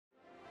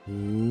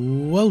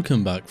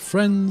Welcome back,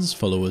 friends,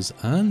 followers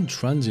and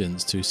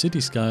transients to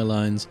Cities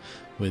Skylines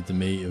with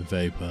me,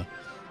 Vapor.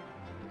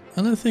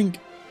 And I think,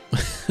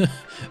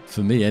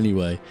 for me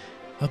anyway,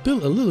 I've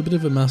built a little bit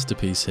of a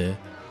masterpiece here.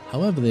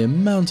 However, the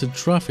amount of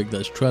traffic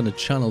that's trying to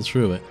channel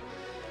through it,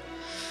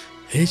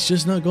 it's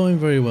just not going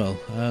very well.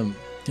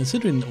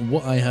 Considering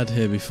what I had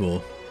here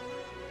before,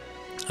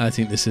 I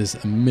think this is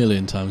a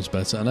million times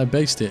better, and I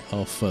based it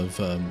off of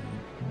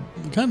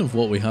kind of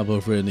what we have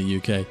over here in the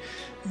UK.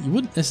 You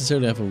wouldn't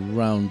necessarily have a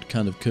round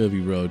kind of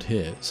curvy road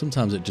here.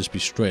 Sometimes it'd just be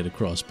straight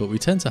across, but we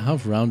tend to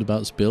have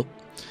roundabouts built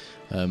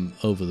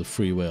over the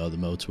freeway or the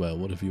motorway or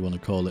whatever you want to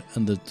call it,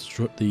 and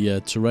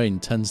the terrain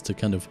tends to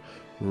kind of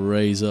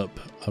raise up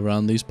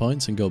around these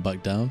points and go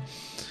back down.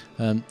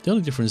 The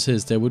only difference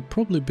is there would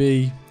probably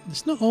be,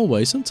 it's not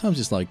always, sometimes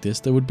it's like this,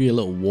 there would be a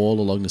little wall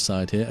along the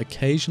side here.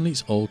 Occasionally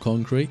it's all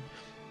concrete,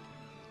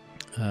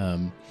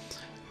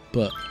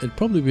 but it'd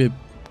probably be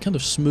kind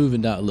of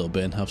smoothened out a little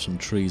bit and have some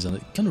trees, and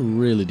it kind of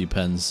really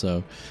depends.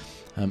 So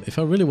if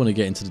I really want to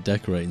get into the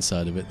decorating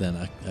side of it, then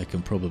I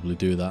can probably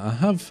do that. I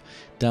have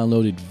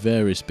downloaded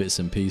various bits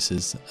and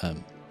pieces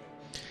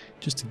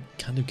just to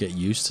kind of get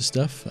used to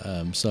stuff.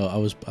 So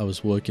I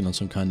was working on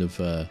some kind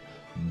of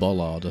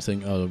bollard, I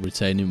think, or a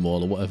retaining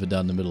wall or whatever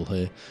down the middle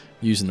here,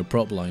 using the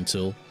prop line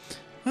tool,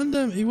 and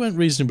it went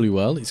reasonably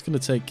well. It's going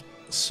to take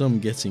some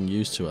getting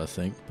used to, I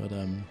think, but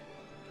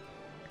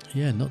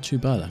yeah, not too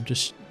bad. I'm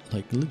just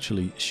like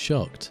literally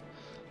shocked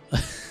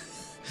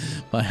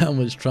by how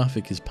much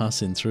traffic is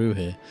passing through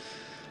here.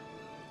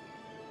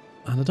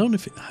 And I don't know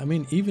if it, I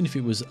mean, even if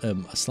it was a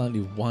slightly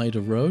wider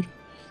road,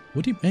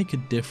 would it make a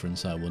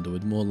difference, I wonder,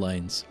 with more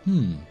lanes?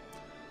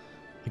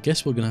 I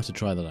guess we're gonna have to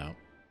try that out.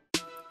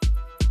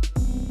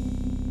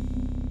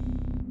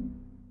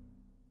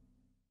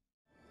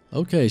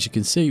 Okay, as you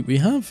can see, we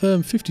have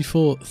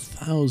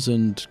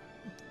 54,000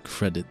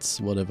 credits,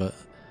 whatever.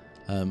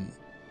 I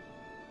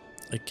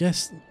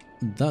guess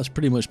that's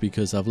pretty much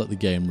because I've let the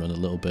game run a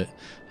little bit,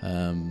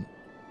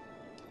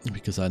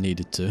 because I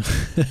needed to,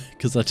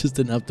 because I just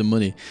didn't have the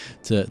money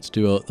to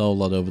do a whole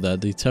lot over there.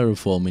 The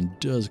terraforming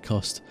does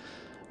cost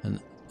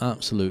an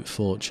absolute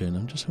fortune.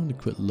 I'm just having a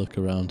quick look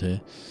around here.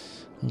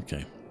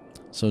 Okay,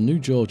 so New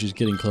George is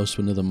getting close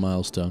to another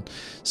milestone.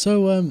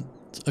 So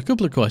a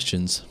couple of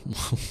questions.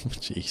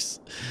 Jeez.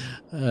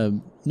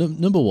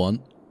 Number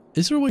one,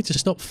 is there a way to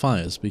stop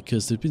fires?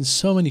 Because there's been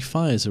so many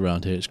fires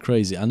around here, it's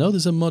crazy. I know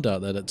there's a mod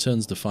out there that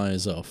turns the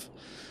fires off,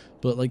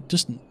 but like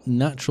just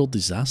natural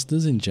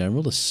disasters in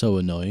general are so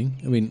annoying.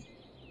 I mean,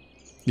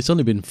 it's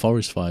only been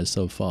forest fires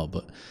so far,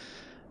 but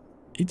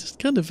it just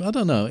kind of, I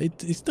don't know,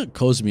 it's not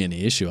causing me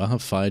any issue. I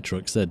have fire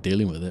trucks, they're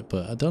dealing with it,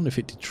 but I don't know if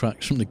it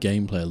detracts from the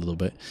gameplay a little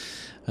bit.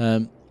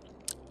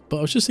 But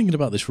I was just thinking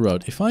about this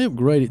road. If I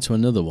upgrade it to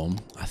another one,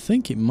 I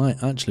think it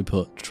might actually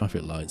put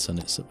traffic lights on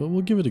it, so, but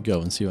we'll give it a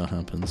go and see what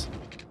happens.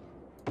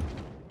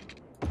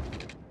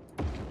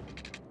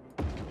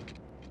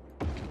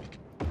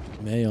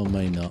 May or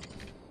may not.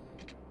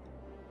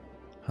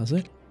 Has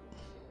it?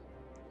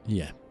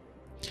 Yeah.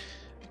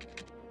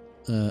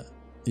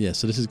 Yeah,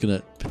 so this is going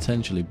to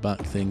potentially back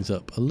things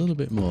up a little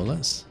bit more.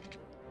 Let's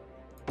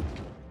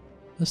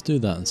do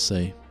that and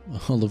see.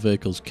 All the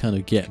vehicles kind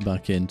of get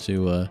back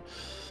into... have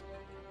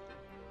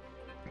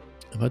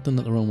I done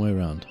that the wrong way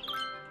around?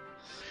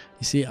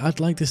 You see,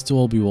 I'd like this to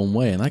all be one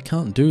way, and I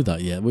can't do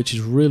that yet, which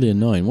is really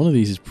annoying. One of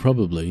these is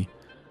probably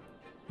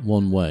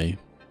one way,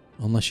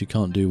 unless you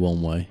can't do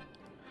one way.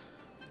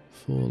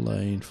 Four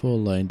lane,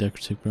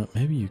 decorative ground.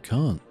 Maybe you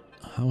can't.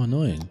 How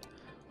annoying.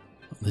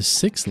 There's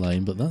 6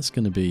 lane, but that's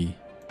going to be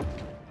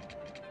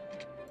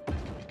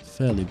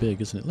fairly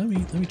big, isn't it? Let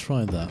me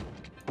try that.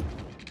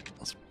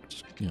 That's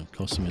just, you know,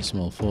 costing me a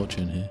small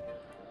fortune here.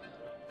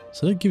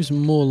 So that gives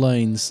more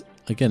lanes.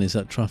 Again, is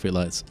that traffic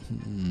lights?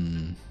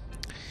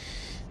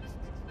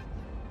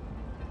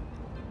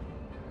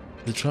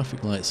 The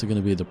traffic lights are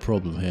going to be the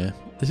problem here.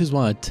 This is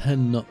why I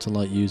tend not to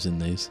like using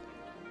these.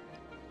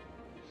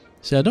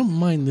 See, I don't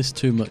mind this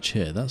too much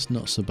here. That's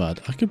not so bad.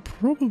 I could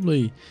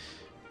probably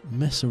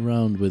mess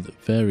around with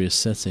various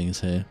settings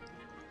here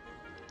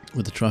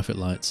with the traffic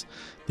lights.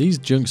 These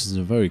junctions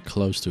are very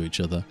close to each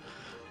other.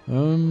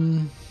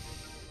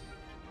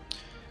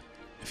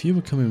 If you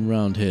were coming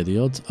round here, the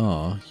odds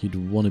are you'd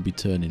want to be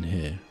turning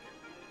here.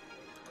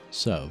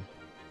 So,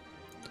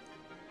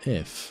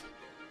 if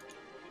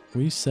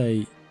we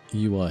say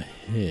you are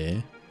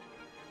here,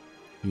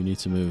 you need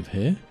to move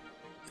here.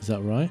 Is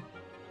that right?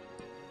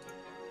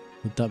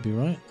 Would that be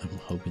right? I'm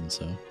hoping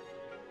so.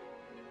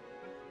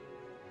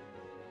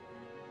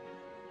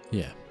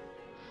 Yeah.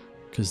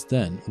 Because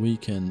then we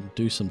can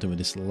do something with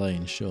this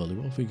lane, surely.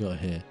 What have we got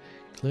here?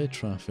 Clear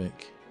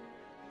traffic.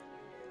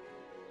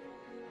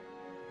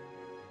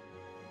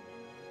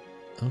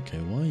 Okay,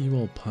 why are you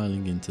all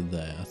piling into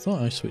there? I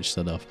thought I switched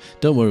that off.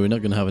 Don't worry, we're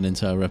not going to have an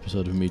entire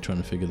episode of me trying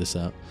to figure this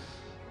out.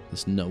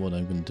 That's not what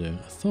I'm going to do.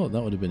 I thought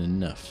that would have been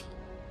enough.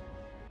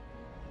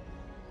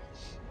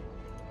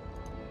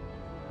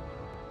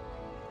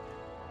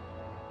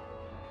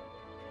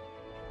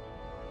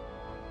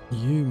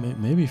 You,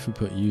 maybe if we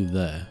put you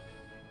there,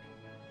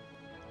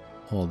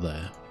 or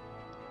there.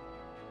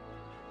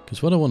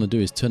 Because what I want to do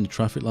is turn the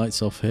traffic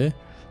lights off here,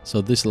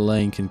 so this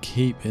lane can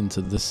keep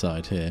into this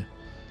side here.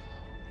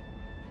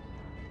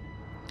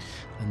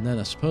 And then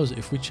I suppose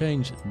if we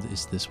change,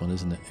 it's this one,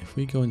 isn't it? If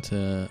we go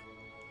into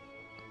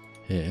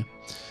here,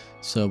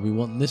 so we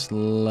want this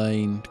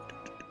lane.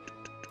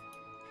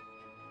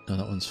 No,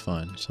 that one's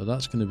fine. So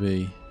that's going to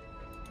be,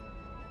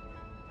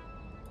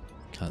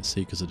 can't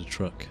see because of the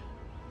truck.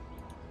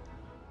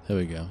 There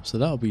we go. So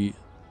that'll be,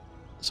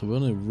 so we're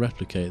going to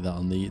replicate that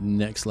on the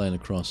next lane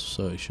across.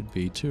 So it should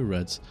be 2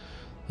 reds.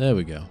 There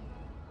we go.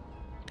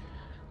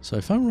 So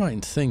if I'm right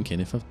in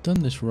thinking, if I've done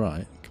this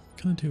right, what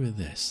can I do with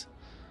this?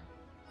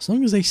 As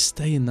long as they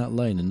stay in that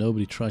lane and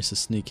nobody tries to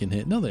sneak in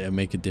here, not that it'll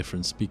make a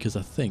difference, because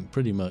I think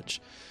pretty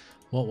much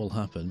what will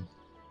happen,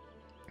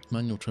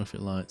 manual traffic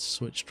lights,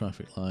 switch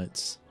traffic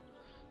lights,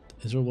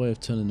 is there a way of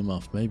turning them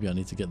off? Maybe I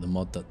need to get the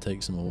mod that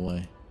takes them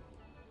away.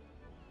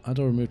 Add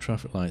or remove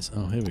traffic lights.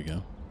 Oh, here we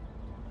go.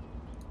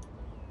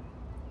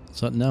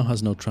 So it now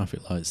has no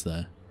traffic lights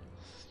there.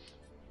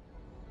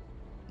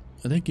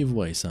 Are they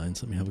giveaway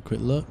signs? Let me have a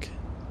quick look.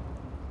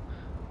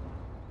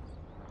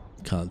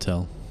 Can't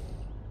tell.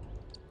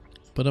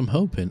 But I'm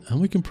hoping, and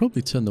we can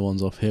probably turn the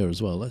ones off here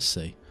as well. Let's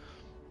see.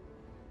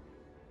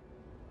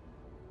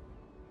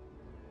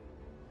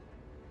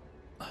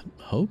 I'm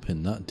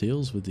hoping that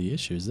deals with the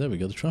issues. There we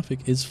go. The traffic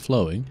is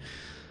flowing.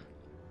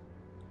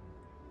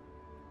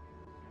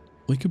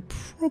 We could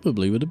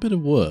probably, with a bit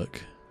of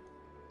work,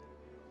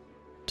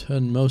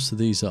 turn most of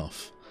these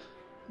off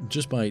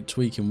just by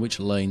tweaking which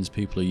lanes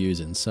people are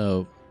using.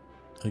 So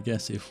I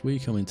guess if we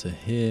come into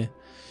here,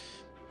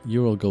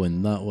 you're all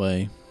going that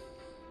way.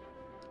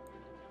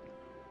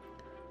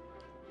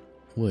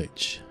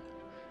 Which,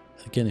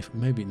 again, if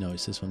maybe, no,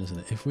 it's this one, isn't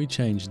it? If we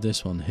change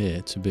this one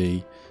here to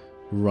be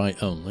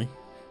right only,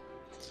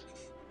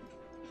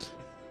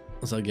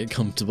 as I get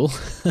comfortable,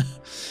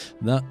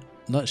 that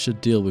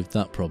should deal with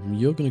that problem.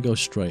 You're going to go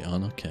straight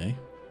on, okay.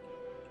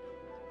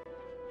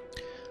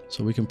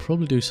 So we can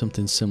probably do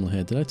something similar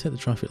here. Did I take the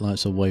traffic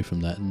lights away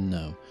from that?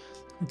 No.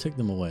 Let me take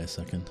them away a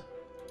second.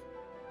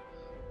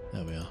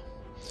 There we are.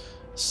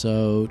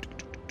 So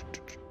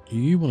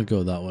you want to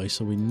go that way,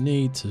 so we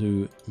need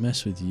to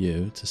mess with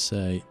you to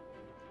say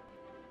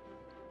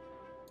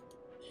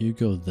you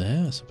go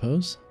there, I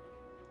suppose.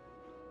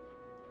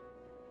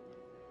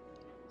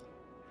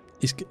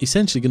 It's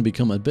essentially going to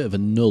become a bit of a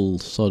null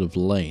sort of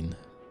lane.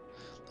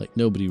 Like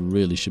nobody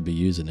really should be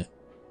using it.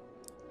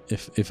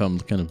 If I'm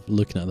kind of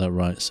looking at that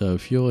right. So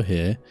if you're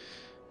here,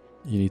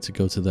 you need to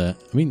go to there.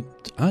 I mean,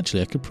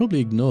 actually I could probably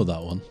ignore that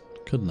one,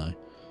 couldn't I?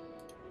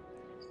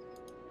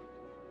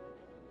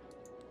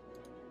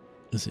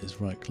 This is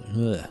right click.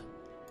 Ugh.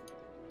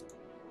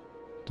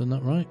 Done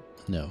that right?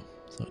 No.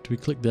 So do we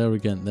click there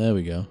again? There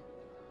we go.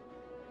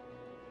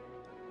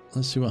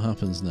 Let's see what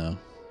happens now.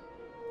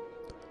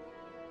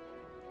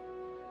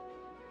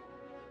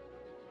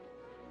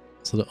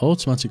 So they're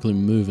automatically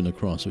moving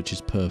across, which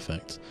is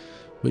perfect.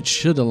 Which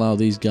should allow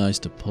these guys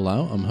to pull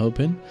out, I'm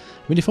hoping.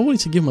 I mean, if I wanted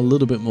to give them a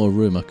little bit more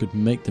room, I could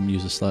make them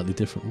use a slightly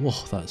different... Whoa,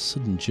 that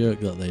sudden jerk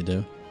that they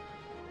do.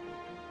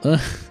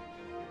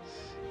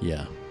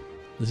 Yeah.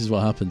 This is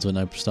what happens when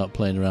I start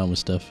playing around with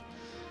stuff.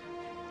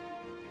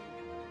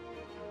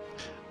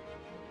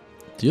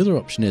 The other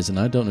option is, and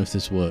I don't know if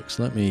this works,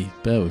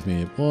 bear with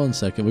me 1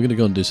 second. We're going to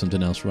go and do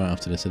something else right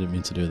after this. I didn't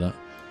mean to do that.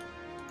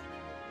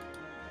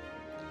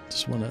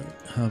 Just want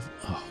to have...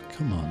 Oh,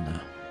 come on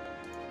now.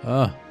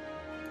 Ah.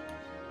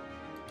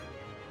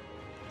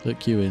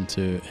 Look you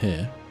into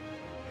here.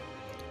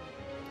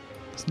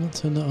 Does not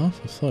turn that off?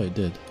 I thought it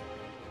did.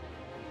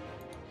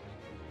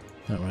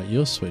 Alright,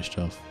 you're switched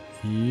off.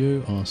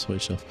 You are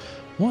switched off.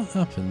 What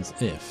happens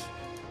if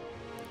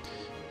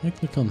I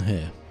click on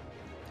here?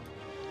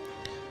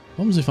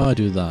 What happens if I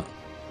do that?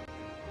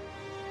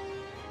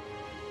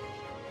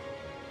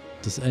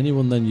 Does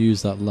anyone then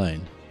use that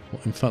lane?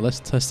 Well, in fact,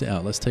 let's test it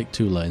out. Let's take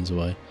 2 lanes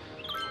away.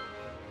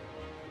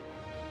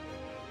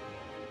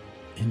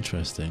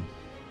 Interesting.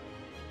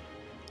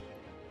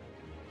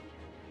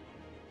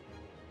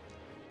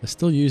 They're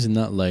still using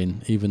that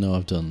lane, even though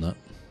I've done that.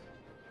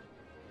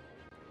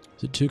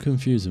 Is it too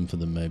confusing for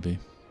them, maybe?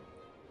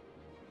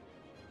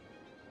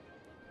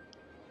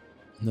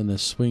 And then they're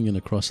swinging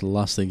across the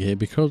last thing here,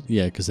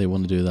 because they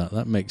want to do that.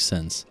 That makes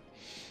sense.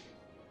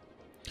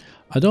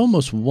 I'd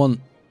almost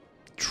want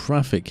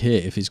traffic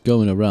here, if it's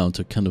going around,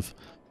 to kind of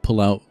pull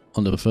out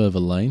on the further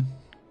lane.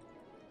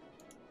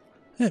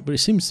 Yeah, but it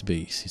seems to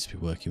be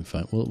working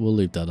fine. We'll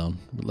leave that on,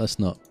 but let's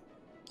not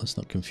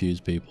confuse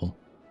people.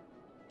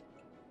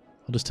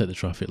 I'll just take the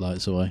traffic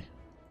lights away,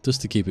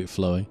 just to keep it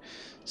flowing.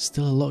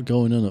 Still a lot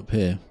going on up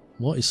here.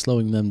 What is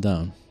slowing them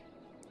down?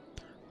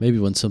 Maybe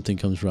when something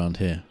comes around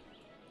here.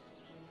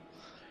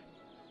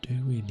 Do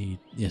we need...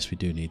 Yes, we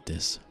do need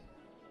this.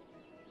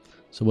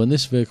 So when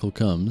this vehicle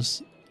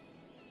comes...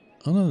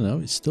 Oh, no,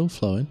 it's still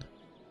flowing.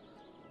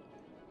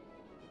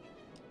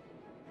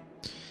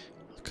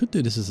 I could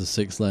do this as a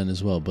 6th lane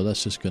as well, but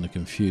that's just going to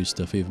confuse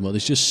stuff even more.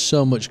 There's just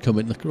so much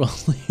coming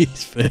across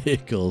these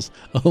vehicles.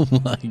 Oh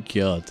my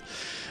god.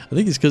 I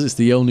think it's because it's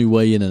the only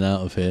way in and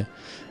out of here.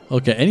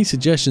 Okay, any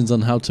suggestions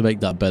on how to make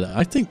that better?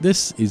 I think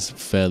this is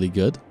fairly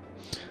good.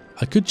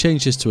 I could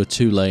change this to a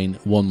 2-lane,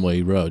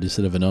 one-way road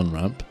instead of an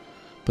on-ramp,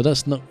 but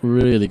that's not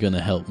really going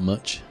to help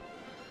much.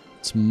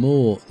 It's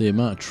more the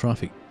amount of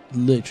traffic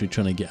literally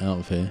trying to get out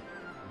of here.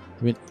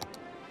 I mean,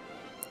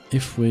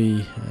 if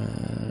we...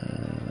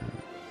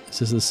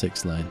 this is the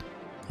 6-lane.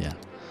 Yeah.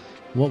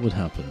 What would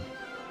happen,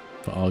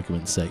 for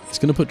argument's sake? It's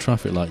going to put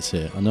traffic lights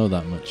here. I know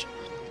that much.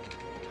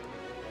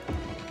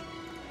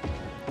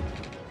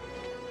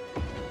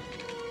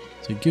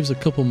 So it gives a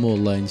couple more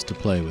lanes to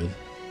play with.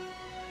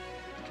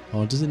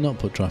 Or does it not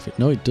put traffic?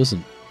 No, it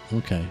doesn't.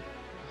 Okay.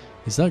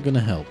 Is that going to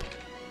help?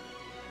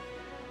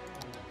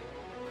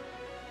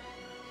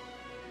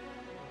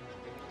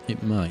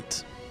 It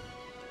might.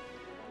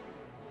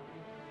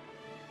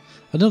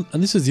 I don't,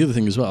 and this is the other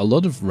thing as well. A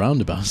lot of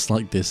roundabouts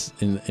like this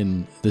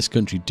in this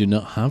country do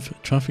not have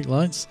traffic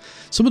lights.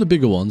 Some of the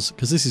bigger ones,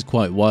 because this is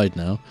quite wide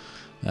now,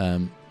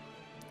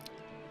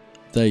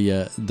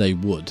 they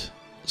would.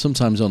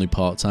 Sometimes only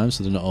part-time,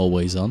 so they're not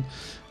always on.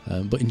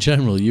 But in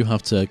general, you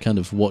have to kind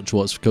of watch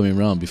what's coming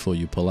around before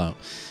you pull out.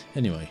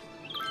 Anyway,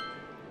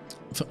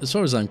 as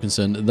far as I'm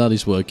concerned, that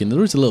is working.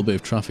 There is a little bit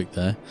of traffic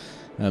there.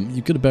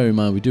 You've got to bear in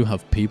mind we do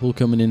have people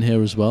coming in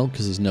here as well,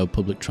 because there's no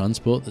public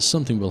transport. There's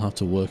something we'll have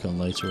to work on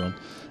later on.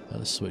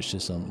 Let's switch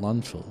this on.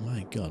 Landfill.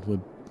 My God,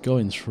 we're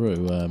going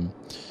through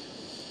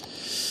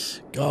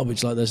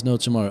garbage like there's no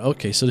tomorrow.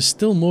 Okay, so there's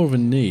still more of a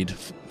need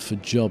for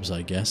jobs,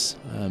 I guess.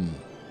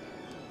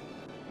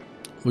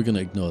 We're going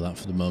to ignore that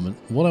for the moment.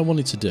 What I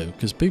wanted to do,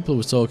 because people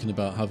were talking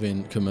about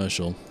having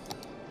commercial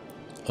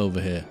over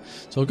here.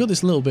 So I've got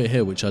this little bit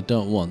here which I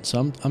don't want.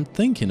 So I'm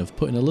thinking of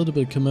putting a little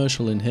bit of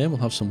commercial in here. We'll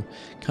have some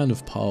kind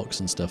of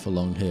parks and stuff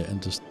along here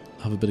and just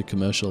have a bit of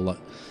commercial that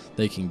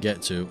they can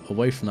get to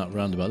away from that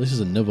roundabout. This is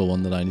another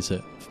one that I need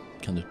to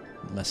kind of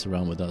mess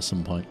around with at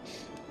some point.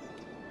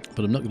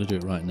 But I'm not going to do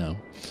it right now.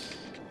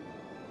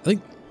 I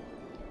think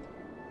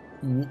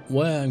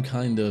where I'm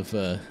kind of...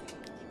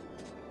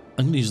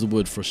 I'm going to use the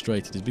word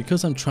frustrated is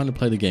because I'm trying to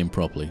play the game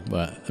properly,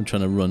 where I'm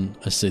trying to run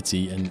a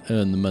city and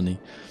earn the money.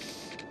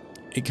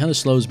 It kind of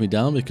slows me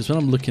down because when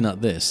I'm looking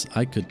at this,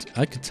 I could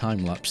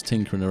time lapse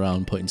tinkering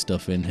around, putting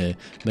stuff in here,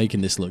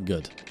 making this look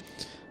good.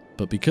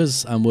 But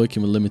because I'm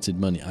working with limited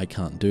money, I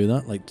can't do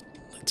that. Like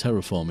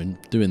terraforming,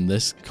 doing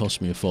this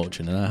cost me a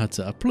fortune, and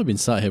I've probably been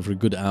sat here for a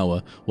good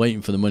hour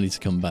waiting for the money to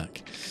come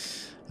back.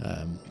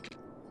 And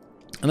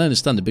I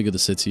understand the bigger the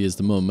city is,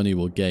 the more money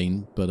we'll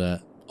gain,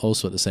 but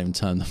also at the same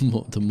time,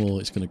 the more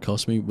it's going to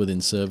cost me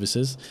within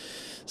services.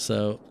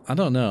 So I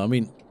don't know. I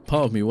mean,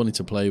 part of me wanted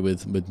to play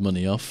with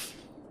money off,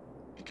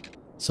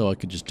 so I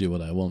could just do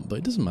what I want, but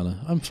it doesn't matter.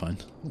 I'm fine.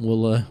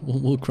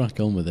 We'll crack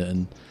on with it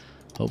and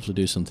hopefully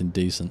do something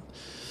decent.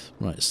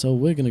 Right, so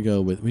we're going to go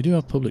with... We do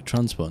have public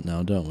transport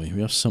now, don't we?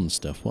 We have some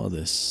stuff. What are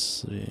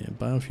this? Yeah,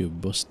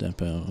 biofuel bus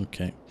depot.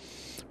 Okay.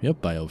 We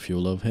have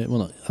biofuel over here.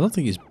 Well, I don't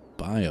think it's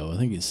bio. I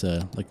think it's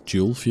like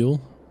dual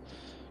fuel.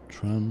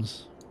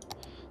 Trams.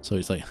 So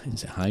it's like,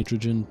 is it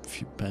hydrogen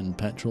and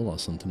petrol or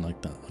something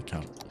like that?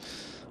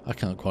 I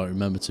can't quite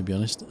remember, to be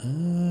honest.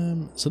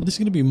 So this is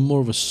going to be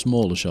more of a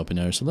smaller shopping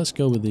area. So let's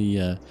go with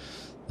the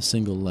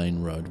single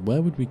lane road.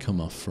 Where would we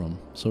come off from?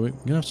 So we're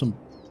going to have some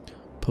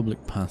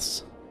public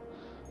paths.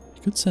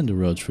 You could send a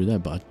road through there,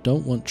 but I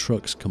don't want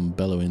trucks come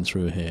bellowing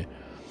through here.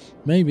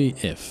 Maybe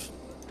if.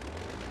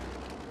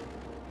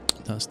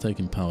 That's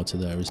taking power to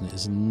there, isn't it?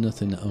 There's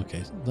nothing.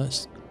 Okay,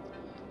 let's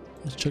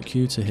chuck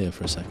you to here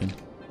for a second,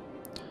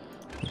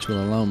 which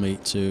will allow me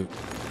to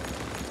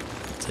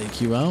take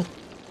you out.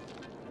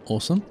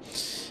 Awesome.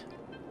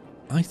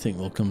 I think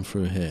we'll come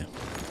through here.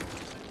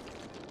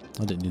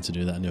 I didn't need to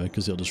do that anyway,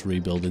 because it'll just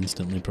rebuild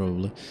instantly,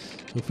 probably.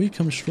 So if we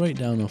come straight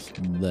down off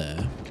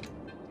there...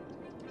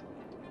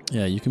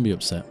 Yeah, you can be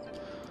upset.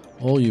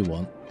 All you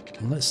want.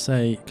 Let's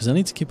say... Because I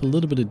need to keep a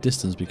little bit of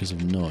distance because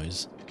of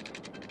noise.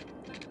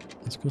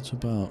 Let's go to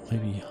about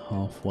maybe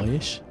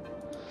halfway-ish.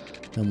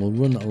 Then we'll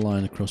run a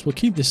line across. We'll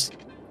keep this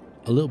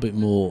a little bit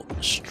more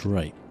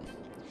straight.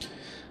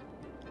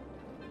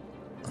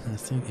 And I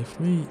think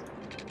if we...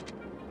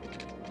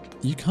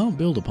 You can't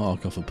build a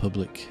park off a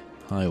public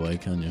highway,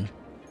 can you?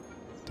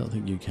 Don't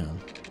think you can.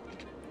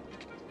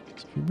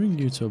 So if we bring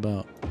you to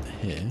about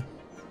here,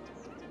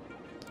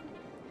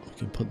 we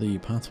can put the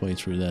pathway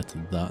through there to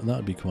that. That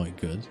would be quite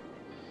good.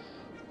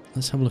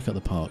 Let's have a look at the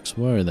parks.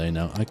 Where are they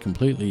now? I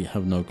completely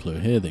have no clue.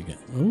 Here they go.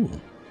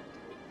 Oh,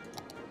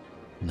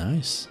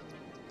 nice.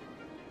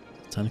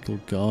 Botanical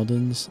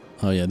gardens.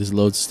 Oh yeah, there's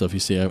loads of stuff. You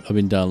see, I've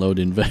been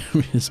downloading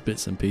various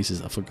bits and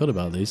pieces. I forgot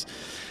about these.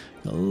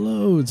 Got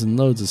loads and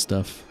loads of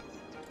stuff.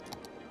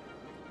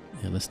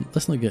 Yeah,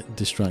 let's not get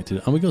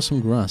distracted. And we got some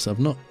grass. I've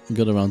not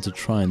got around to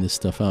trying this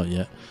stuff out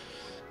yet.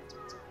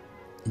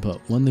 But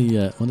when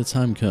the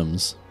time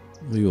comes,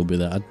 we will be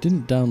there. I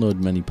didn't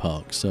download many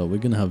parks, so we're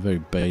going to have very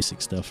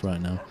basic stuff right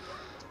now.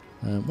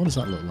 What does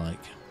that look like?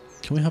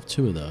 Can we have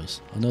two of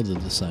those? I know they're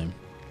the same.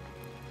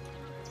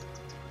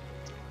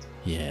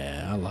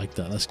 Yeah, I like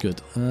that. That's good.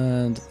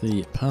 And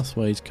the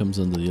pathway comes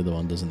under the other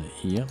one, doesn't it?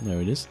 Yep, there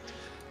it is.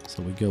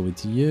 So we go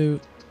with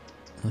you.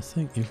 I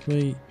think if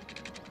we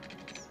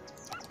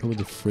go with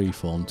the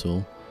freeform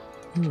tool,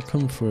 we'll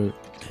come through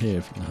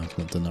here. No, I've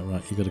not done that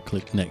right. You've got to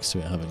click next to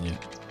it, haven't you?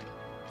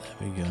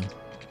 There we go.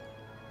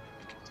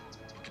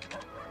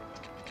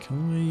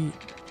 Can we...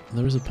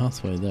 There is a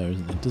pathway there,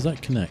 isn't there? Does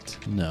that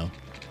connect? No.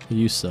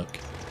 You suck.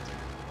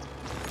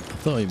 I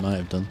thought it might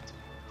have done.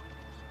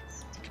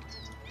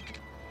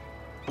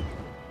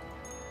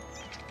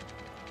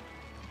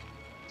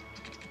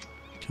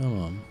 Come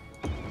on.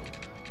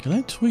 Can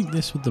I tweak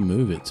this with the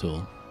move it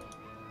tool?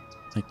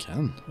 I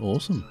can.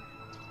 Awesome.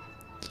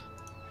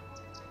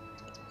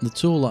 The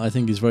tool I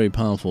think is very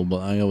powerful,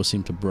 but I always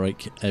seem to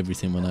break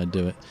everything when I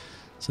do it.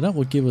 So that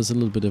will give us a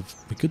little bit of...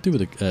 We could do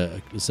with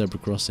a zebra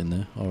crossing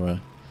there,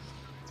 or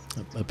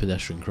a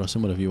pedestrian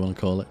crossing, whatever you want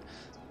to call it.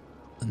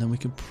 And then we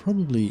could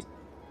probably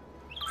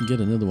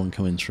get another one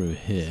coming through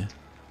here.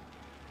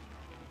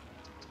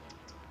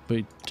 But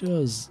it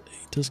does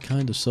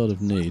kind of sort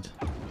of need...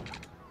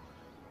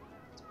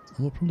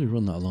 We'll probably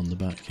run that along the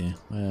back here.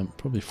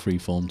 Probably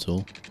freeform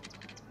tool.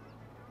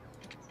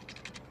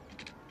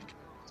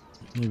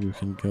 Maybe we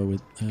can go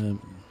with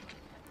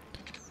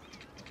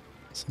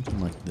something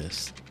like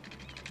this.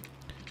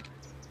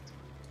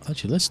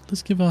 Actually,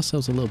 let's give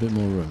ourselves a little bit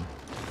more room.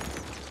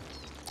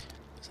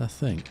 So I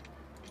think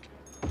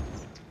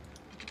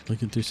we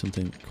could do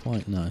something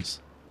quite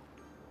nice.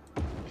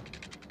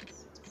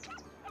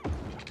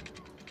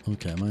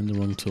 Okay, I'm in the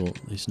wrong tool.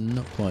 It's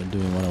not quite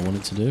doing what I want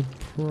it to do.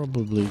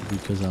 Probably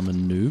because I'm a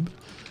noob.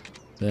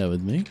 Bear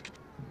with me.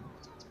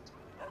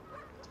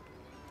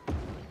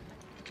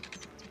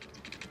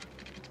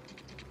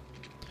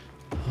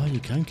 Oh, you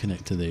can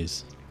connect to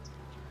these.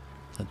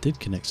 That did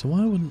connect, so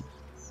why wouldn't...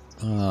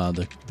 Ah,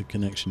 the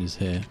connection is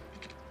here.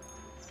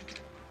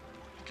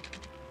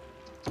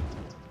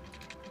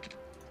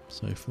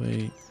 So if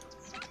we...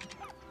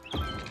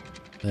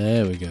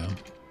 There we go.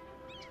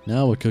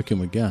 Now we're cooking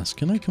with gas.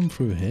 Can I come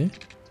through here?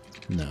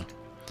 No.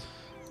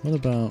 What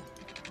about...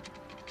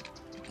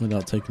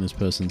 Without taking this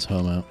person's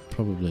home out?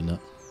 Probably not.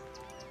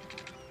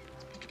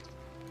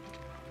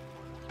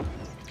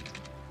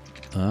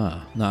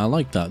 Ah, no, I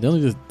like that. The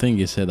only thing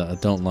is here that I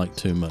don't like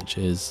too much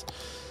is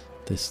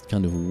this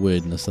kind of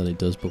weirdness that it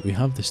does, but we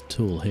have this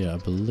tool here, I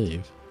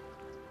believe.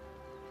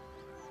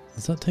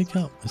 Does that take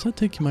out... Is that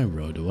taking my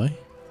road away?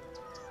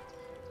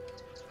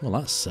 Well,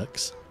 that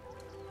sucks.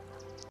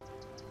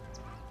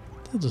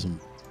 That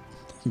doesn't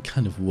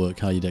kind of work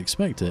how you'd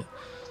expect it.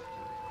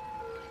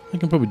 I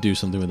can probably do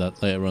something with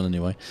that later on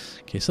anyway.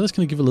 Okay, so that's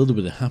going to give a little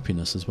bit of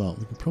happiness as well.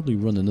 We can probably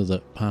run another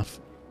path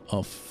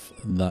off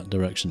that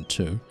direction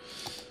too.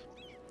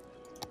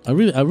 I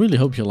really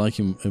hope you're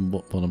liking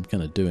what I'm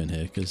kind of doing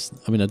here, because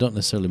I mean I don't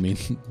necessarily mean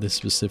this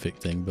specific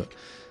thing, but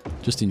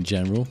just in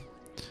general,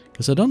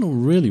 because I don't know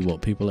really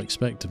what people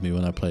expect of me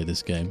when I play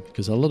this game,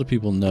 because a lot of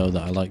people know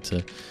that I like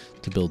to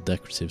build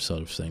decorative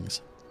sort of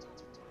things,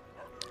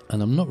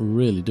 and I'm not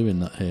really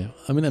doing that here.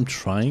 I mean I'm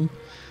trying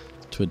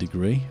to a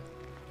degree.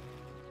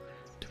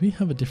 Do we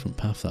have a different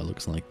path that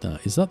looks like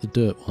that? Is that the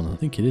dirt one? I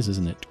think it is,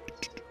 isn't it?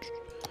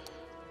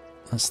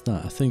 That's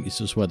that. I think it's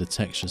just where the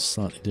texture's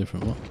slightly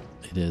different. What?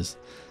 It is.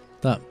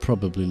 That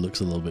probably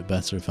looks a little bit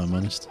better if I'm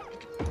honest.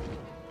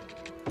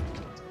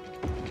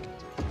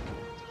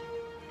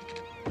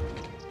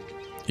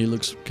 It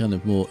looks kind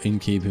of more in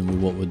keeping with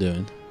what we're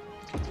doing.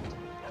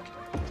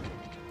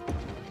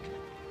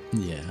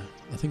 Yeah,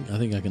 I think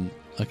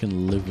I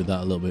can live with that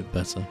a little bit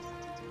better.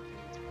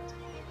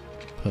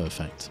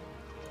 Perfect.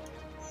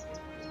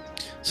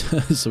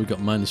 So we've got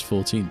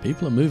 -14.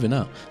 People are moving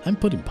out. I'm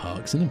putting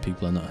parks in and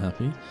people are not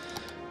happy.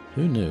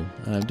 Who knew?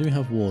 Do we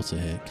have water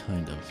here?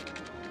 Kind of.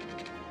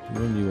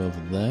 Run you over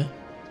there.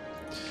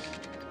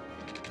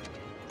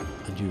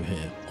 And you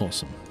here.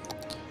 Awesome.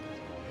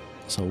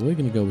 So we're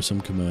going to go with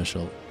some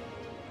commercial.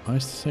 I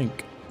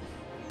think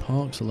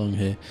parks along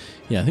here.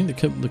 Yeah, I think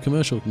the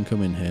commercial can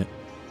come in here.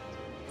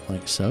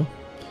 Like so.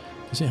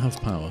 Does it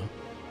have power?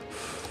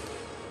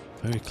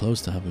 Very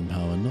close to having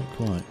power. Not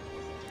quite.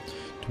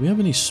 Do we have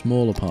any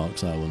smaller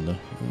parks, I wonder?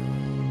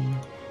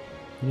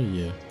 What are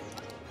you?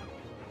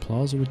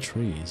 Plaza with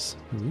trees.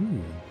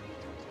 Ooh.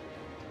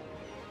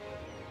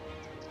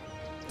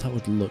 That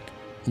would look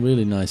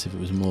really nice if it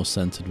was more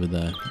centered with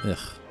there. Ugh.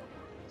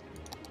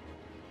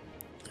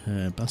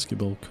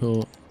 Basketball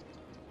court.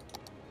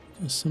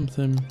 There's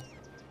something.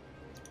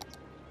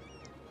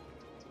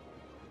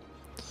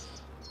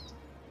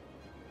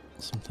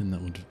 Something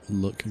that would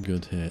look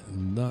good here.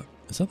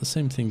 Is that the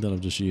same thing that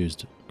I've just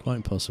used?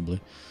 Quite possibly.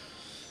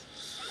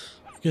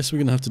 I guess we're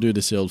going to have to do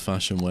this the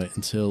old-fashioned way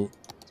until...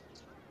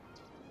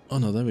 Oh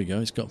no, there we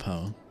go, it's got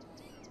power.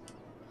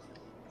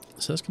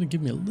 So that's going to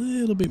give me a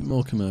little bit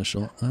more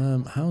commercial.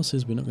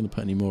 Houses, we're not going to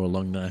put any more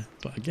along there.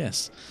 But I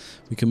guess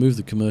we can move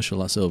the commercial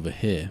that's over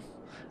here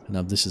and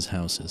have this as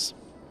houses.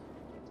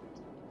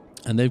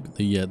 And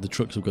the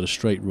trucks have got a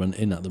straight run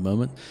in at the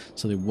moment,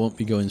 so they won't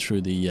be going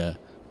through the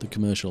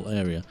commercial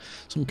area.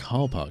 Some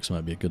car parks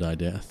might be a good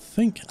idea. I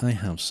think I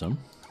have some.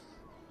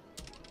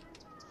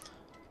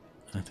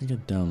 I think I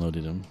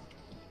downloaded them.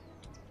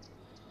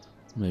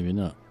 Maybe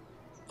not.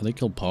 Are they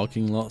called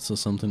parking lots or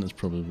something? That's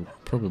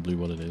probably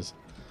what it is.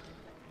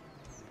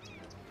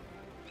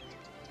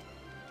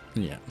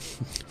 Yeah.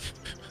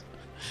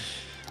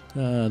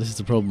 This is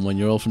the problem when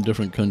you're all from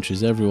different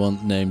countries.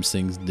 Everyone names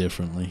things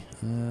differently.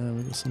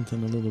 We've got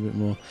something a little bit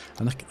more.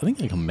 And I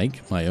think I can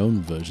make my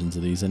own versions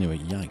of these anyway.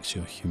 Yikes,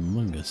 you're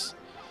humongous.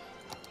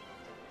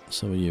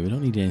 So are you. We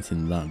don't need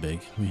anything that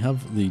big. We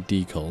have the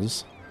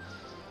decals.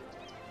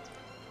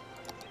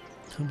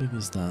 How big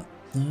is that?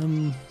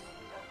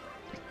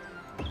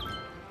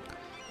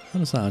 How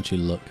does that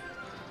actually look?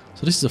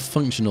 So this is a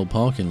functional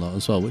parking lot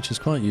as well, which is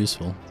quite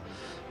useful.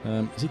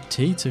 Is it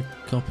T to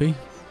copy?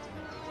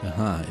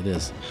 Aha, it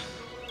is.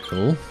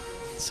 Cool.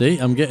 See,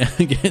 I'm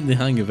getting the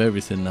hang of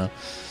everything now.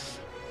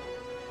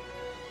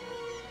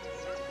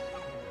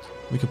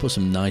 We can put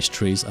some nice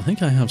trees. I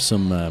think I have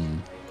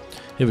some...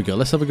 here we go.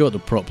 Let's have a go at the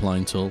prop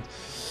line tool.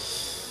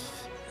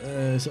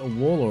 Is it a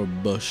wall or a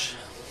bush?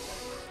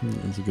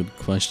 That's a good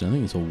question. I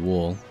think it's a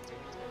wall.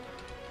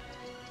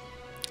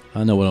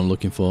 I know what I'm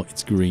looking for.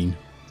 It's green.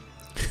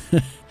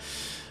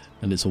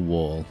 And it's a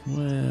wall.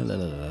 Well, la,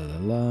 la, la, la,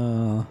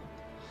 la.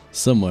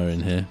 Somewhere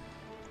in here.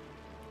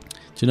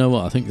 Do you know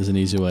what? I think there's an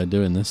easier way of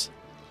doing this.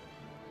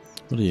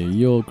 What are you?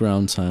 Your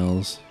ground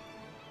tiles.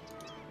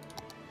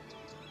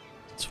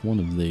 It's one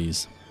of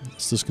these.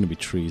 It's just going to be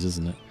trees,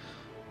 isn't it?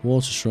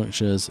 Water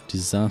structures,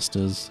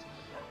 disasters,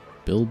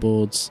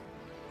 billboards,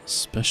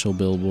 special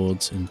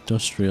billboards,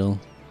 industrial.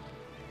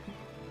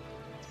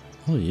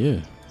 What are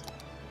you?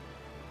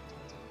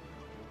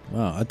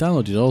 Wow, I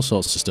downloaded all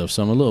sorts of stuff,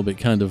 so I'm a little bit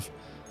kind of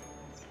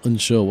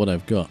unsure what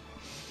I've got.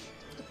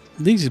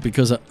 These are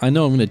because I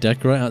know I'm going to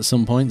decorate at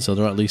some point, so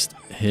they're at least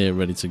here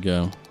ready to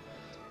go.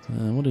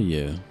 What are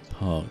you?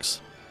 Parks.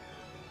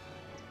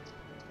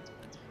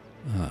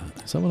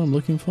 Is that what I'm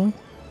looking for?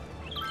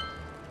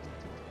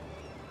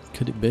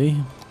 Could it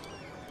be?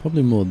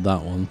 Probably more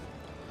that one.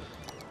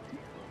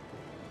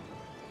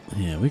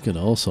 Yeah, we got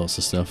all sorts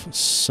of stuff.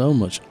 So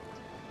much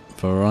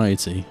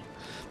variety.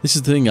 This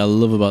is the thing I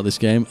love about this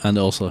game and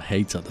also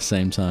hate at the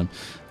same time.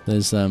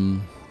 There's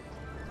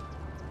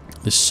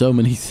so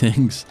many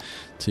things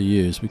to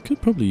use. We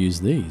could probably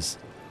use these.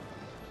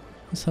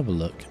 Let's have a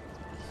look.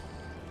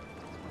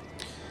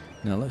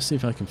 Now let's see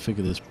if I can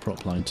figure this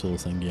prop line tool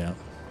thing out.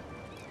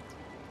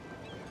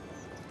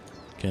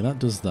 Okay, that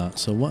does that.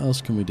 So what else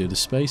can we do? The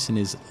spacing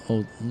is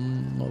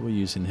what we're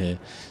using here.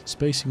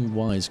 Spacing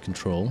wise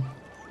control.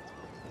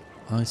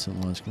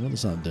 Item wise control. What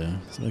does that do?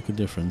 Does it make a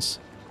difference?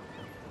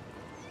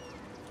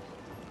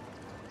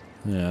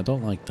 Yeah, I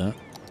don't like that.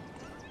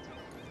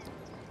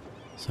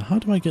 So how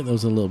do I get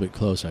those a little bit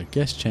closer? I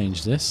guess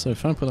change this. So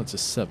if I put that to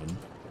 7.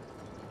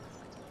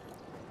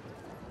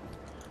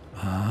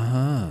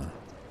 Ah.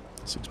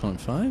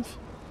 6.5?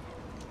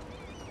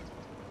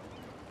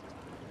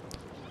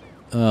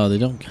 Oh, they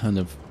don't kind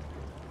of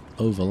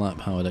overlap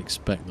how I'd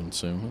expect them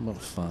to. What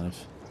about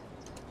 5?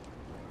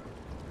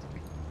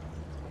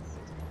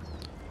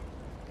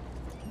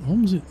 What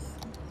was it?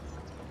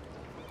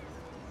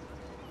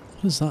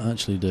 What does that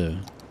actually do?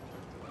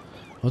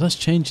 Oh, that's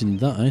changing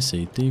that, I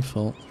see.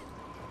 Default.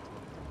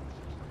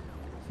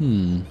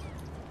 +1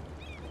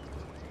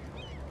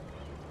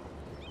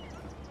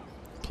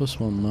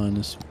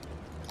 minus.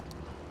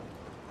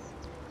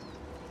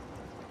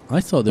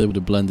 I thought they would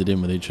have blended in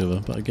with each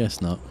other, but I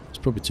guess not. It's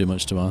probably too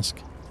much to ask.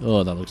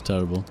 Oh, that looks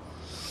terrible.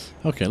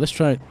 Okay, let's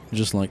try it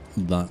just like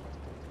that.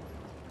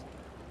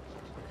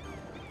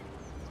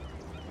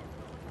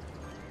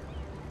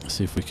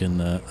 See if we can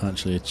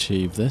actually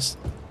achieve this.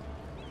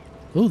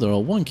 Oh, they're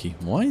all wonky.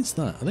 Why is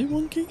that? Are they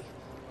wonky?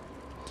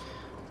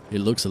 It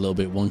looks a little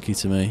bit wonky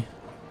to me.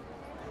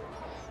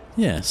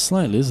 Yeah,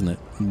 slightly, isn't it?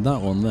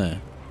 That one there.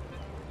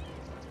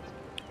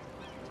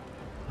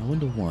 I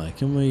wonder why.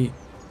 Can we...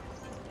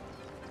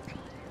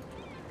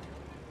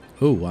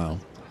 Oh, wow.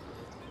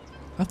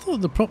 I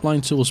thought the prop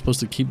line tool was supposed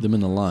to keep them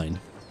in a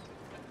line.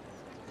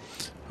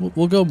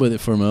 We'll go with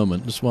it for a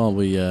moment, just while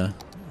we're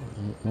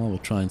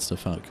trying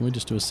stuff out. Can we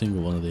just do a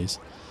single one of these?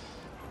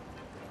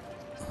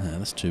 Yeah,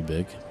 that's too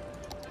big.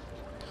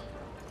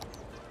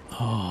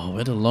 Oh, we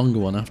had a longer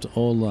one after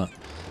all that.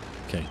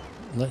 Okay,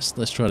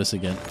 let's try this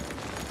again.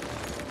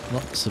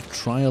 Lots of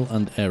trial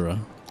and error.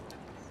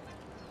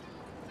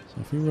 So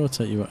if we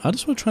rotate you... I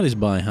just want to try this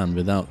by hand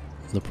without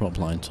the prop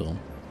line tool.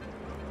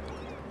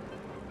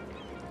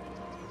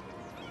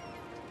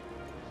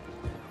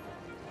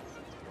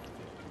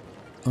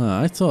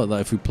 I thought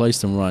that if we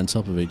placed them right on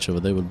top of each other,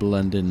 they would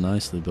blend in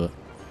nicely, but...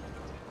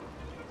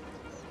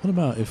 What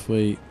about if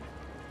we...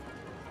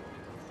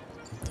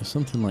 do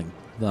something like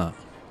that?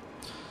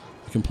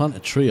 We can plant a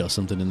tree or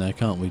something in there,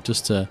 can't we?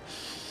 Just to...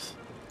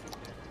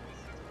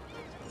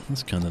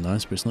 That's kind of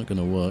nice, but it's not going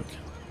to work.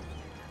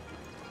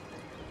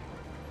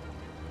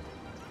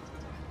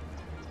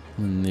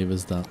 And neither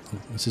is that.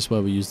 This is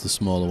where we use the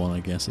smaller one,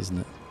 I guess, isn't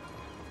it?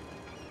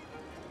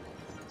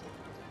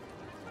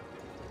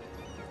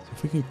 So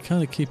if we can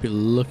kind of keep it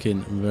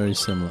looking very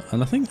similar.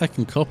 And I think I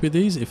can copy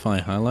these if I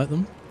highlight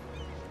them.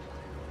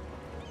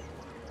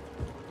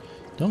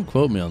 Don't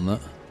quote me on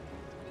that.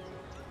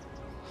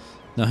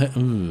 Now,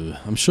 ooh,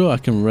 I'm sure I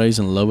can raise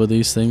and lower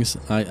these things.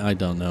 I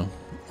don't know.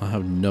 I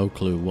have no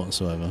clue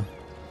whatsoever.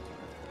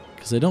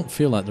 Because they don't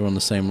feel like they're on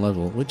the same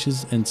level, which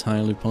is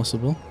entirely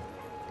possible.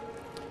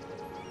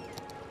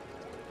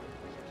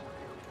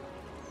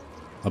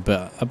 I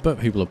bet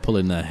people are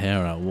pulling their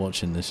hair out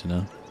watching this, you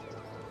know.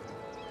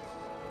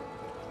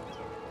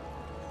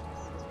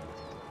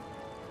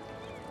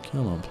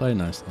 Come on, play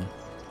nicely.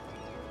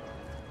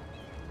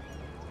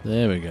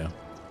 There we go.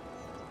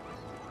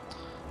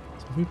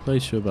 So if we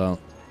place you about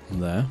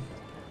there,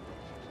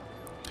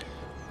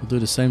 we'll do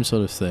the same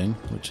sort of thing,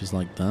 which is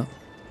like that.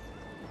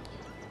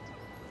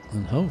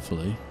 And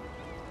hopefully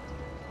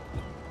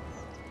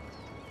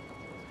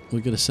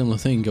we get a similar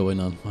thing going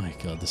on. My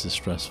god, this is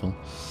stressful.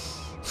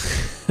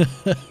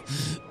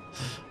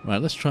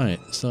 Right, let's try it.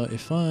 So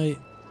if I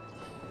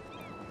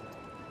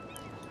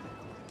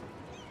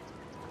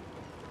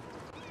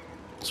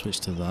switch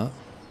to that.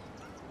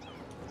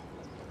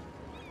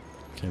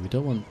 Okay, we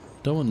don't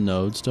want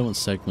nodes, don't want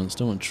segments,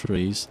 don't want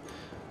trees.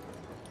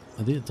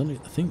 I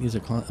think these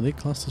are they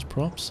classed as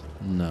props?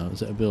 No,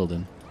 is it a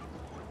building?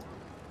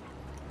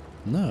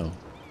 No.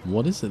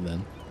 What is it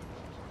then?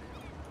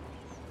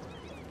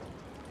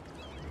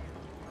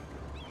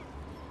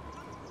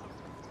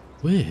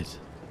 Weird.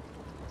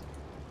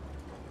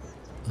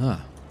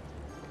 Ah.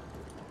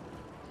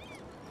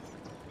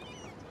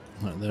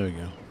 Right, there we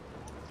go.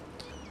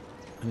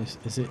 And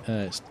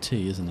it's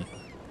T, isn't it?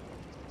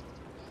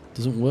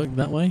 Doesn't work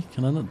that way?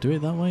 Can I not do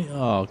it that way?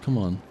 Oh, come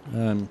on.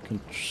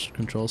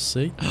 Control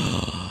C.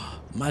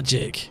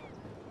 Magic!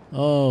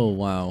 Oh,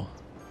 wow.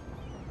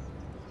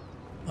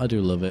 I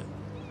do love it.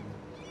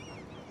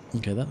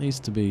 Okay, that needs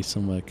to be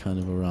somewhere kind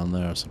of around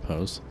there, I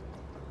suppose.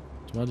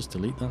 Do I just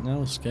delete that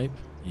now? Escape?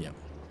 Yep.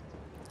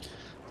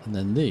 And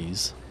then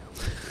these.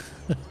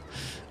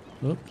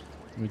 Oh,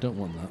 we don't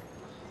want that.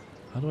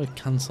 How do I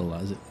cancel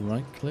that? Is it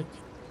right click?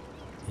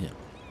 Yeah.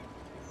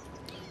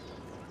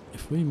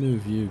 If we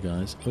move you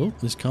guys... Oh,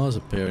 this car's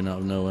appearing out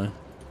of nowhere.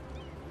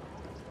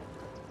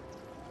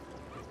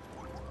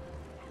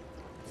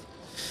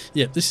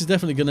 Yeah, this is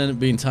definitely going to end up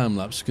being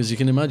time-lapse, because you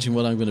can imagine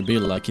what I'm going to be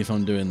like if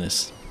I'm doing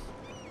this.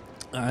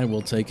 I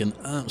will take an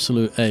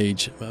absolute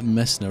age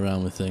messing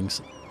around with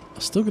things.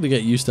 I'm still going to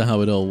get used to how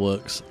it all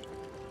works.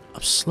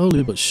 I'm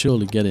slowly but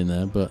surely getting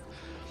there, but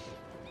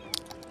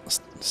I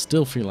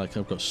still feel like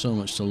I've got so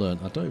much to learn.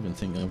 I don't even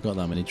think I've got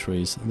that many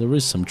trees. There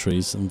is some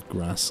trees and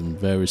grass and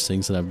various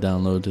things that I've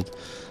downloaded.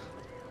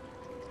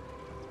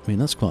 I mean,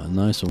 that's quite a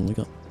nice one.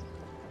 What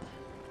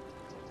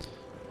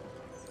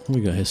we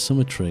got here?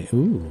 Summer tree.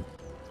 Ooh.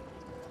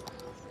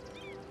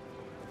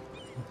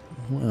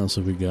 What else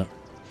have we got?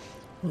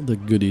 What are the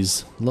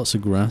goodies? Lots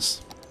of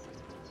grass.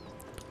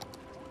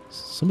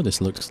 Some of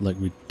this looks like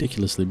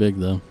ridiculously big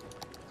though.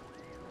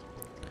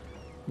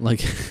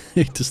 Like,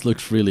 it just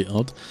looks really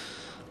odd.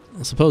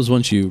 I suppose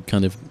once you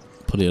kind of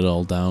put it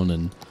all down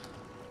and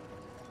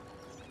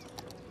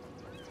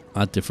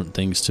add different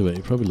things to it,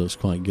 it probably looks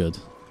quite good.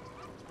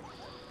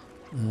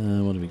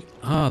 What do we...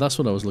 Ah, that's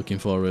what I was looking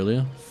for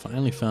earlier.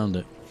 Finally found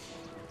it.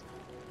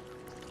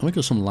 And we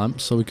got some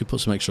lamps, so we could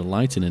put some extra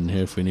lighting in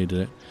here if we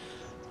needed it.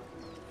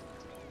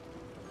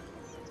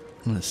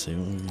 Let's see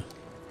what we got.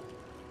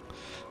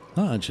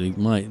 That actually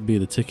might be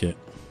the ticket.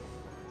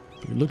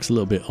 It looks a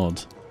little bit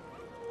odd.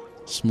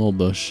 Small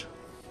bush.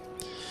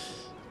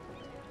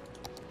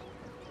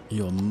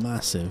 You're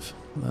massive.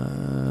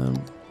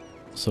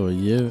 So are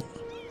you.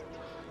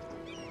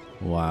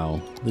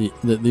 Wow.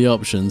 The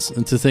options.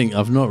 And to think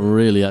I've not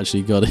really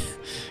actually got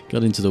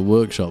into the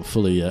workshop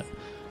fully yet.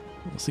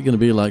 What's it going to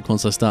be like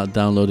once I start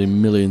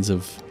downloading millions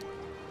of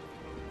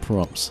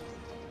props?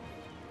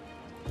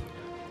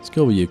 Let's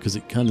go with you, because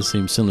it kind of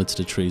seems similar to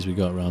the trees we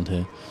got around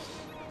here.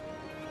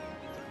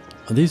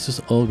 Are these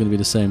just all going to be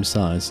the same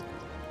size?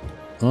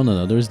 Oh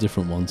no, there is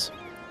different ones.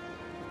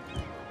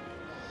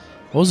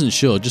 I wasn't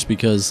sure just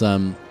because I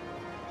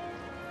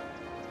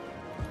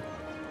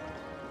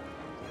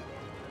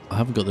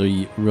haven't got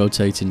the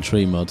rotating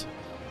tree mod,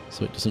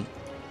 so it doesn't.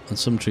 And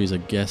some trees, I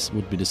guess,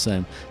 would be the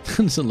same.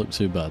 Doesn't look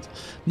too bad.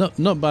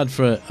 Not bad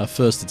for a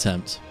first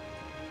attempt.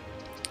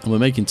 And we're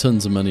making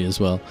tons of money as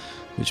well,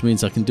 which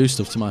means I can do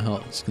stuff to my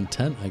heart's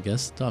content, I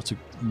guess. Don't have to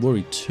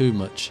worry too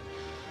much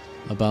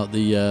about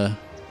the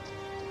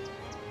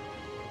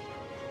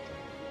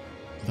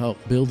about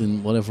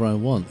building whatever I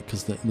want,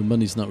 because the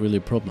money's not really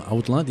a problem. I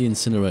would like the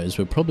incinerators.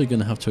 We're probably going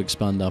to have to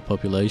expand our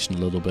population a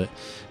little bit.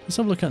 Let's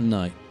have a look at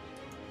night.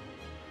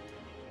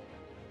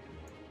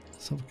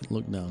 Let's have a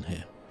look down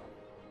here.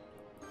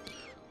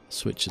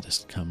 Switch to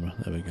this camera.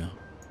 There we go.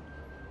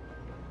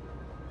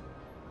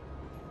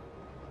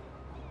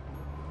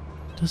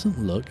 Doesn't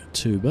look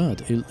too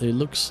bad. It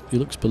looks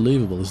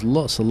believable. There's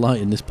lots of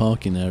light in this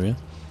parking area.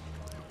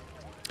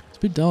 It's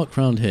a bit dark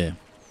around here.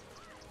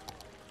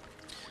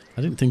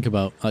 I didn't think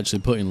about actually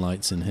putting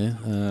lights in here.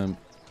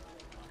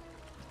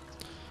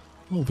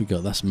 What have we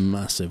got? That's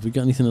massive. We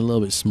got anything a little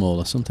bit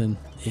smaller? Something?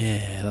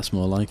 Yeah, that's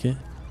more like it.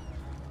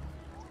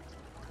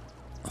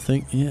 I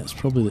think, yeah, it's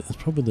probably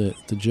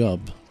the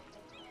job.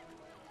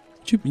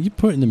 You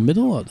put it in the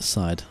middle or the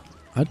side?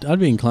 I'd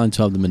be inclined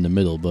to have them in the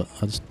middle, but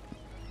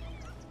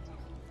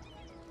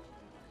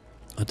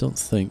I don't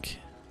think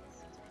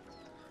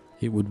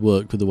it would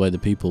work with the way the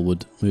people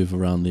would move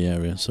around the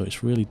area. So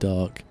it's really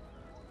dark.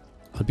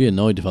 I'd be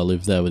annoyed if I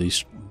lived there with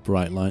these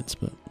bright lights,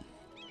 but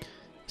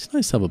it's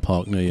nice to have a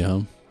park near your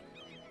home.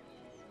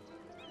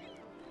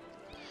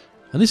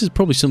 And this is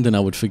probably something I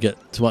would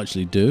forget to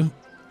actually do,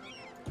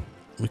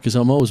 because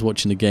I'm always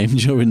watching the game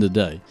during the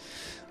day.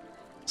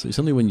 So it's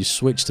only when you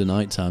switch to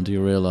nighttime do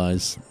you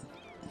realise.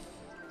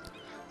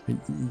 I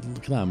mean,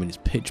 look at that, I mean, it's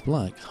pitch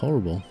black.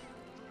 Horrible.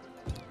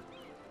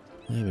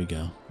 There we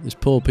go. There's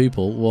poor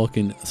people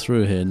walking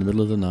through here in the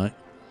middle of the night.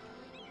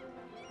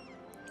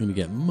 Going to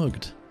get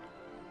mugged.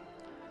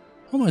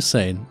 What am I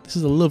saying? This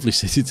is a lovely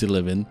city to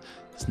live in.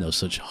 There's no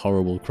such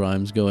horrible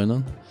crimes going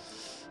on.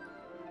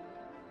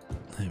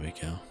 There we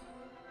go.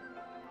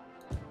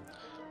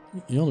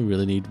 You only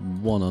really need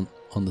one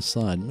on the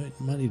side.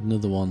 Might need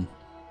another one.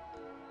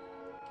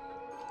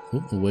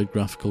 Oh, a weird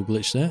graphical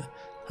glitch there.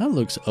 That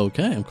looks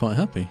okay. I'm quite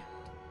happy.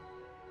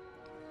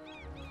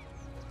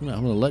 I have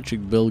an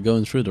electric bill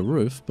going through the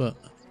roof, but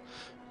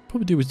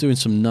probably was doing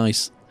some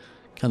nice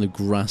kind of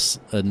grass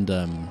and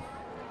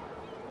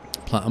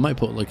plant. I might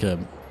put like a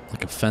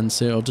fence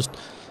here, or just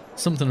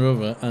something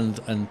over,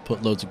 and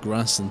put loads of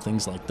grass and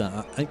things like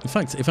that. In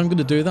fact, if I'm going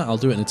to do that, I'll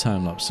do it in a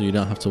time lapse, so you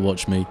don't have to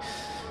watch me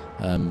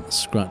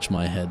scratch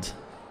my head,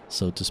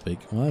 so to speak.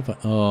 I've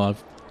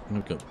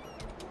got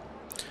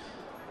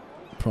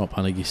prop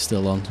panic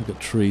still on. I've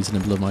got trees in the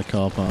middle of my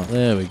car park.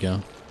 There we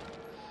go.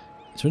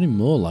 Is there any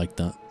more like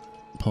that?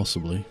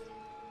 Possibly.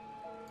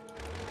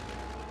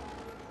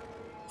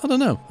 I don't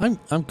know.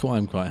 I'm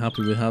quite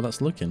happy with how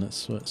that's looking.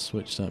 Let's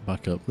switch that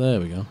back up. There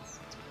we go.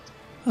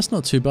 That's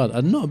not too bad.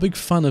 I'm not a big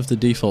fan of the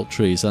default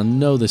trees. I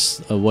know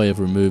there's a way of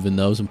removing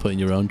those and putting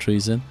your own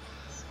trees in,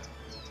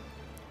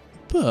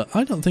 but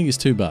I don't think it's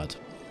too bad.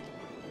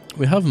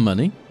 We have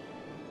money,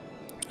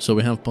 so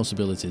we have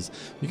possibilities.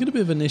 We've got a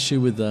bit of an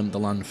issue with the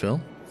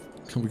landfill.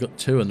 We've got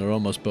 2 and they're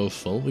almost both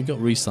full. We've got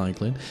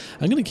recycling.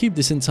 I'm going to keep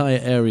this entire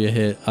area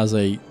here as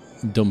a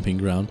dumping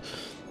ground.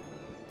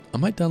 I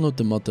might download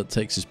the mod that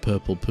takes this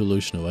purple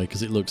pollution away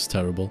because it looks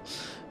terrible.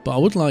 But I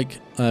would like,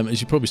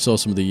 as you probably saw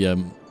some of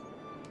the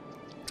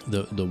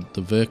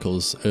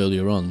vehicles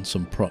earlier on,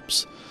 some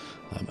props.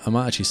 I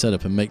might actually set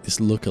up and make this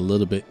look a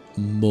little bit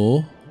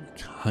more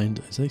kind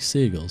of... Is they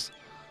seagulls?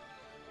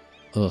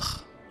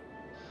 Ugh.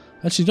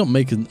 Actually, don't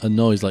make a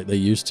noise like they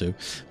used to.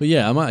 But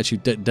yeah, I might actually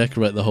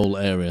decorate the whole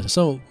area.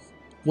 So,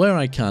 where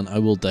I can, I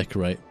will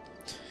decorate.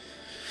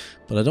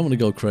 But I don't want to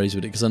go crazy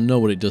with it because I know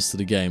what it does to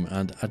the game.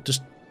 And I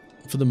just,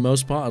 for the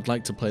most part, I'd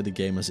like to play the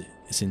game as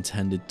it's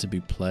intended to be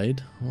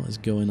played. What is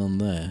going on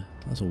there?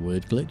 That's a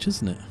weird glitch,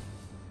 isn't it?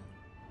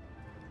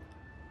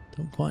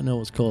 Don't quite know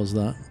what's caused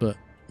that, but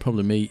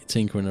probably me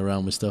tinkering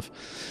around with stuff.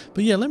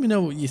 But yeah, let me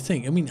know what you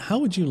think. I mean, how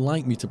would you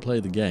like me to play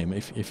the game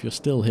if you're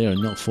still here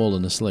and not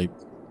falling asleep?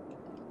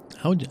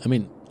 How would you, I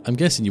mean, I'm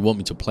guessing you want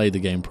me to play the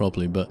game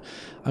properly, but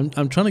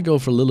I'm trying to go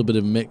for a little bit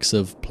of mix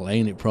of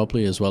playing it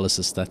properly as well as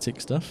aesthetic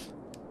stuff.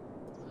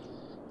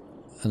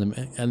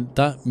 And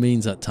that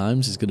means at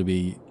times it's going to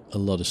be a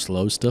lot of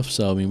slow stuff.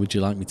 So, I mean, would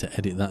you like me to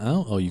edit that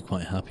out, or are you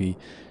quite happy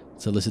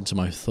to listen to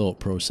my thought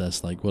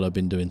process like what I've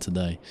been doing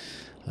today?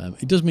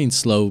 It does mean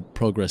slow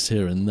progress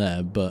here and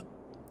there, but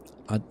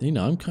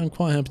I'm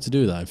quite happy to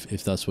do that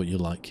if that's what you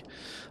like,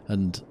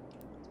 and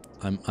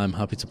I'm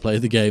happy to play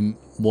the game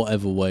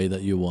whatever way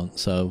that you want.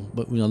 So,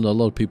 but a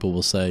lot of people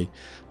will say,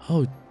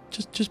 "Oh,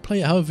 just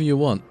play it however you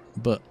want."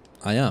 But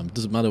it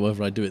doesn't matter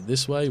whether I do it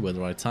this way,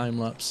 whether I time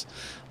lapse.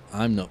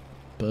 I'm not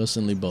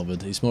personally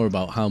bothered. It's more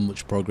about how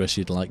much progress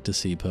you'd like to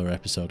see per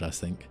episode, I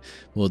think,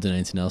 more than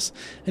anything else.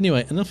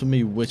 Anyway, enough of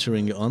me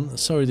wittering on.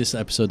 Sorry this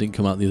episode didn't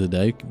come out the other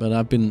day, but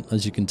I've been,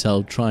 as you can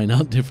tell, trying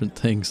out different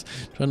things,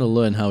 trying to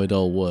learn how it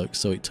all works,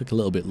 so it took a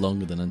little bit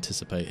longer than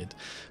anticipated.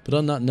 But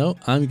on that note,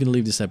 I'm going to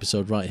leave this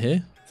episode right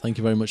here. Thank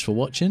you very much for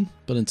watching,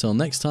 but until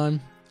next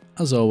time,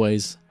 as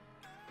always,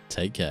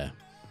 take care.